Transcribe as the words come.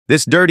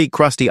This dirty,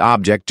 crusty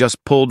object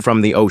just pulled from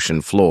the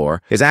ocean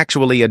floor is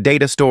actually a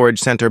data storage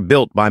center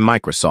built by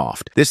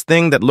Microsoft. This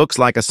thing that looks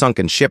like a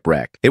sunken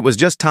shipwreck. It was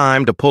just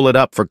time to pull it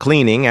up for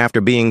cleaning after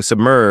being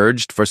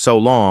submerged for so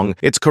long.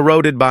 It's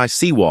corroded by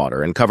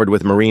seawater and covered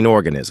with marine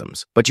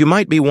organisms. But you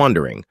might be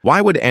wondering,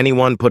 why would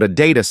anyone put a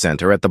data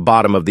center at the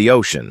bottom of the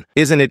ocean?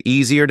 Isn't it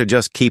easier to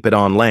just keep it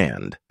on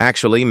land?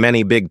 Actually,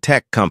 many big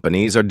tech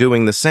companies are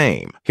doing the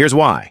same. Here's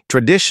why.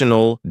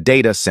 Traditional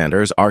data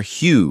centers are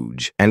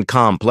huge and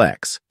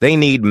complex. They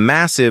need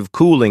massive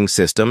cooling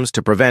systems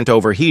to prevent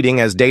overheating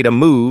as data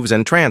moves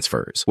and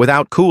transfers.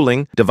 Without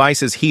cooling,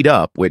 devices heat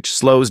up, which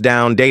slows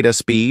down data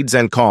speeds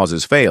and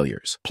causes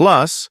failures.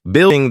 Plus,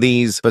 building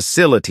these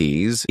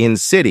facilities in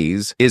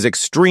cities is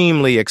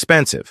extremely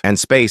expensive, and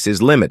space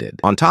is limited.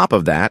 On top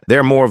of that,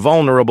 they're more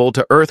vulnerable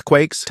to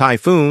earthquakes,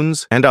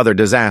 typhoons, and other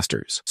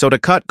disasters. So to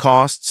cut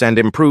costs and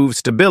improve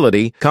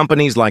stability,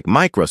 companies like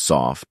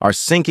Microsoft are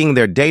sinking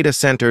their data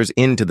centers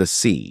into the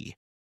sea.